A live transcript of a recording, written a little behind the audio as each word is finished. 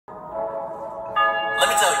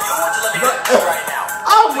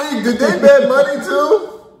I'm weak. Did they bet money too?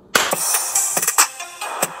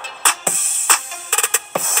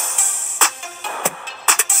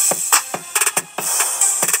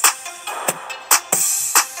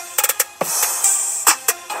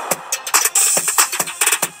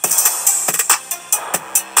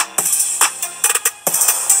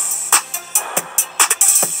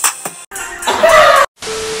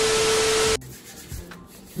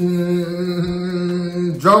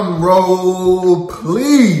 Drum roll,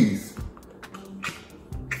 please.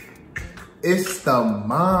 It's the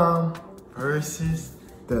mom versus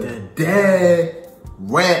the dad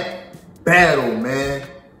rap battle, man.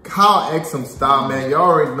 Kyre Exum style, man. You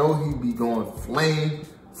already know he be going flame,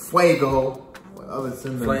 fuego, what other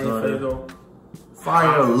synonyms are there?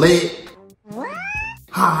 Fire, lit,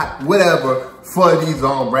 hot, whatever, for these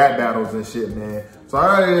rap battles and shit, man. So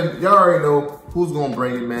y'all already know who's gonna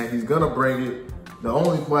bring it, man. He's gonna bring it. The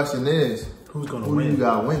only question is, who's gonna who win? You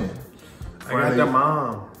got winning? I got the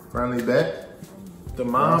mom. Friendly bet? The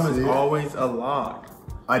mom is always a lock.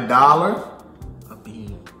 $1? A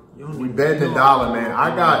bean. We betting $1, man.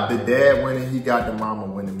 I got the dad winning. He got the mama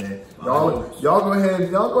winning, man. Y'all go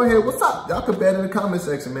ahead. Y'all go ahead. What's up? Y'all can bet in the comment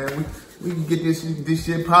section, man. We can get this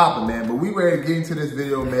shit popping, man. But we ready to get into this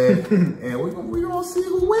video, man. And we gonna see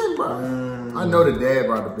who win, bro. I know the dad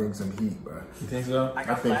about to bring some heat, bro. You think so? I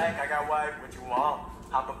got black, I got white, what you want?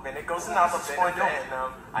 Hop up in it, goes and hop up in it,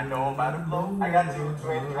 I know I'm about to blow. I got two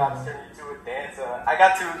twin drops, turn you to a dancer. I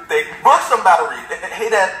got two thick books I'm about to read.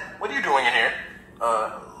 Hey Dad, what are you doing in here?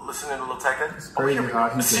 Listening to Lil Tecca? It's crazy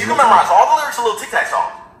how he So you can memorize all the lyrics of Lil Tic Tac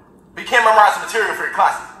song, but you can't memorize the material for your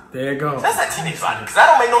classes. There you go. That's that teenage logic, because that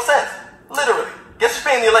don't make no sense. Literally. Guess who's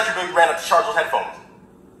paying the electric bill you ran up to charge those headphones?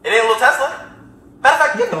 It ain't a little Tesla? Matter of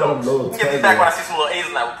fact, give me those. You can get these back when I see some little A's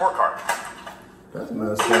in that report card. That's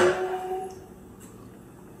messed up.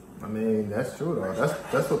 I mean, that's true though.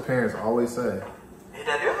 That's what parents always say. Hey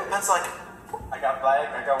Dad, do you ever been like, I got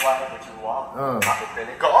black, I got white, what you want? Hop up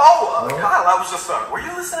in it, go. Kyle, I was just, were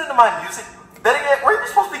you listening to my music? Then again, were you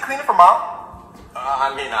supposed to be cleaning for Mom?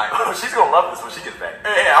 She's gonna love this when she gets back.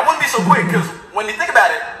 Hey, I wouldn't be so quick, because when you think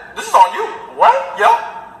about it, this is on you. What? Yo?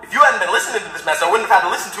 If you hadn't been listening to this mess, I wouldn't have had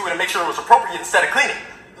to listen to it and make sure it was appropriate instead of cleaning.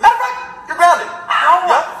 Matter of fact, you're grounded. How?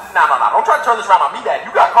 Yep. No. Don't try to turn this around on me, Dad.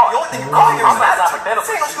 You got caught. The only thing you caught here is an attitude.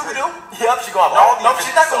 This ain't no Scooby-Doo. Yep, she gonna have no,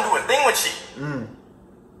 she's not gonna do a thing when she...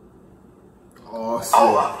 Oh, shit.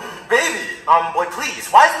 Baby. Boy,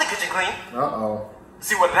 please. Why isn't the kitchen clean?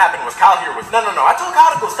 See, what had happened was Kyle here was, no. I told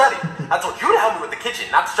Kyle to go study. I told you to help me with the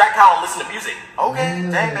kitchen, not distract Kyle and listen to music. Okay,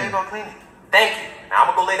 dang, babe, I'll clean it. Thank you. Now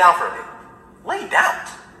I'm gonna go lay down for a bit. Lay down?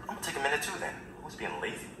 I'm gonna take a minute too then. I was being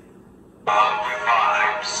lazy. Oh,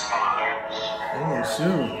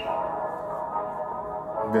 shoot.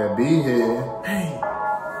 That be here. Hey.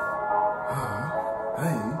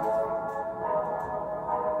 Hey.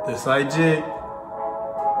 The side jig.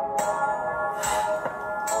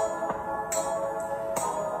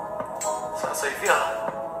 So how you feel?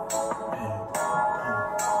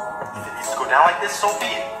 If it needs to go down like this, so be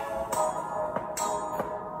it.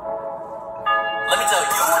 Let me tell you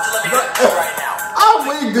what you let me do right now. I'm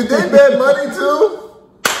weak. Did they bet money too?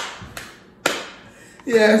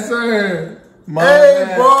 Yes, sir.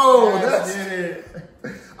 Hey, bro.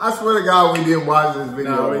 I swear to God we didn't watch this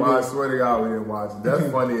video. No, I swear to God we didn't watch it. That's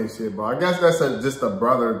funny as shit, bro. I guess that's just a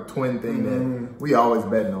brother twin thing that we always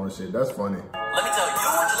betting on shit. That's funny. Let me tell you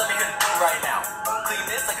what you let me do right now. Clean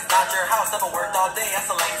this like it's not your house. Never worked all day. I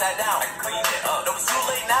still laying that down. I clean it up. No, it's too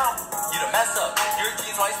late now. You done messed up. Your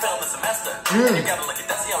jeans always failing the semester. And you gotta look at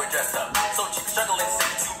that, see how we dressed up. So cheap, struggling to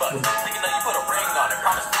save $2. Thinking that you put a ring on it.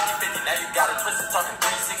 Promise 50-50. Now you got it twisted. Talking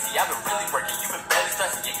 360. I've been really working. You've been barely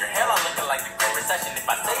stressing. Get your hairline looking like the Great Recession. If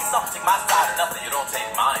I say something, take my side or nothing. You don't take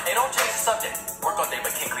mine. Hey, don't change the subject. Work all day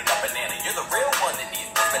but can't clean up banana. You're the real one that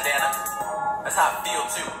needs this bandana. That's how I feel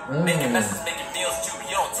too. Making messes, making meals too.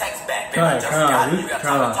 You don't text back. Baby, just got it. You got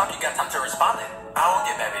time to talk, you got time to respond. I won't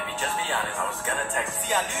get mad, baby. Just be honest. I was gonna text.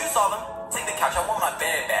 See, I knew you saw them. Take the couch. I want my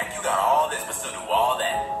bed back. You got all this, but still do all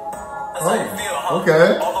that. That's how you feel, huh?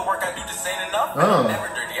 Okay. All the work I do just ain't enough. I'm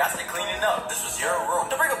never dirty. I stay cleaning up. This was your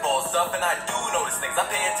room. Don't bring up all stuff, and I do notice things. I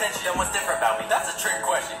pay attention to what's different about me. That's a trick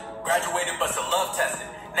question. Graduated, but still love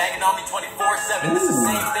tested. Nagging on me 24/7. This is the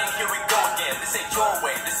same thing. Here we go again. This ain't your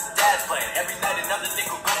way. This is Dad's plan. Every night another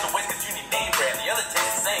nickel goes to waste because you need name brand. The other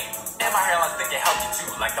tastes the same. And my hairline's thinking healthy too,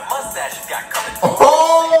 like the mustache you got coming.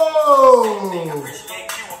 Appreciate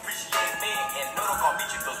you, appreciate me, and no, don't call me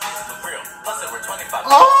cheap. Those pieces look real. Plus, they were 25.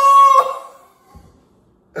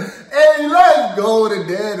 Hey, let's go. The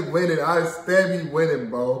dad winning. I stand me winning,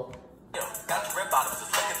 bro. Got your red bottoms,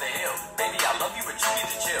 just look at the hill. Baby, I love you, but you need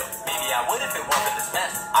to chill. Maybe I I would if it weren't for this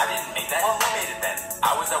mess. I didn't make that, well, who made it then?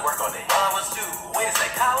 I was at work all day. Well, I was too. Wait a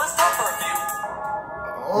sec, Kyle, let's talk for a few.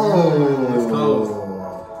 It's close.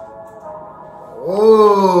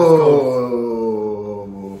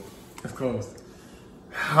 It's close.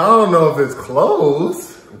 I don't know if it's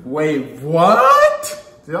close. Wait, what?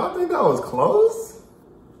 Do y'all think that was close?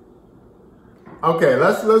 Okay,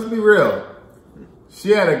 let's be real.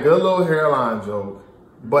 She had a good little hairline joke,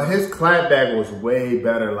 but his clapback was way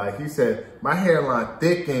better. Like he said, my hairline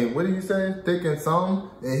thick and, what did he say? Thick and something?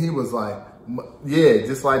 And he was like, yeah,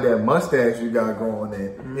 just like that mustache you got growing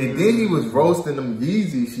in. And then he was roasting them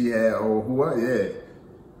Yeezys she had, or who, yeah.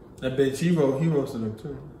 That bitch, he roasted them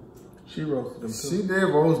too. She roasted them too. She did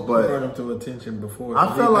roast, but she brought him to attention before.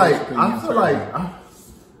 I feel like,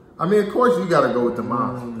 I mean, of course you gotta go with the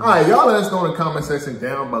mom. All right, y'all let us know in the comment section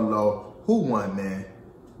down below who won, man.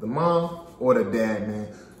 The mom or the dad, man.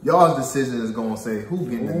 Y'all's decision is gonna say who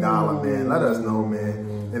getting the dollar, man. Let us know,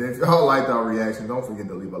 man. And if y'all liked our reaction, don't forget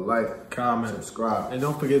to leave a like, comment, subscribe, and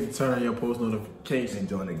don't forget to turn on your post notifications and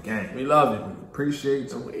join the gang. We love it. Appreciate you.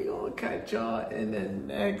 So we gonna catch y'all in the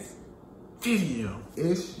next video.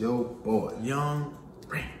 It's your boy, Young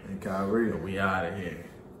Ray and Kyre. We out of here.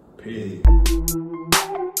 Peace.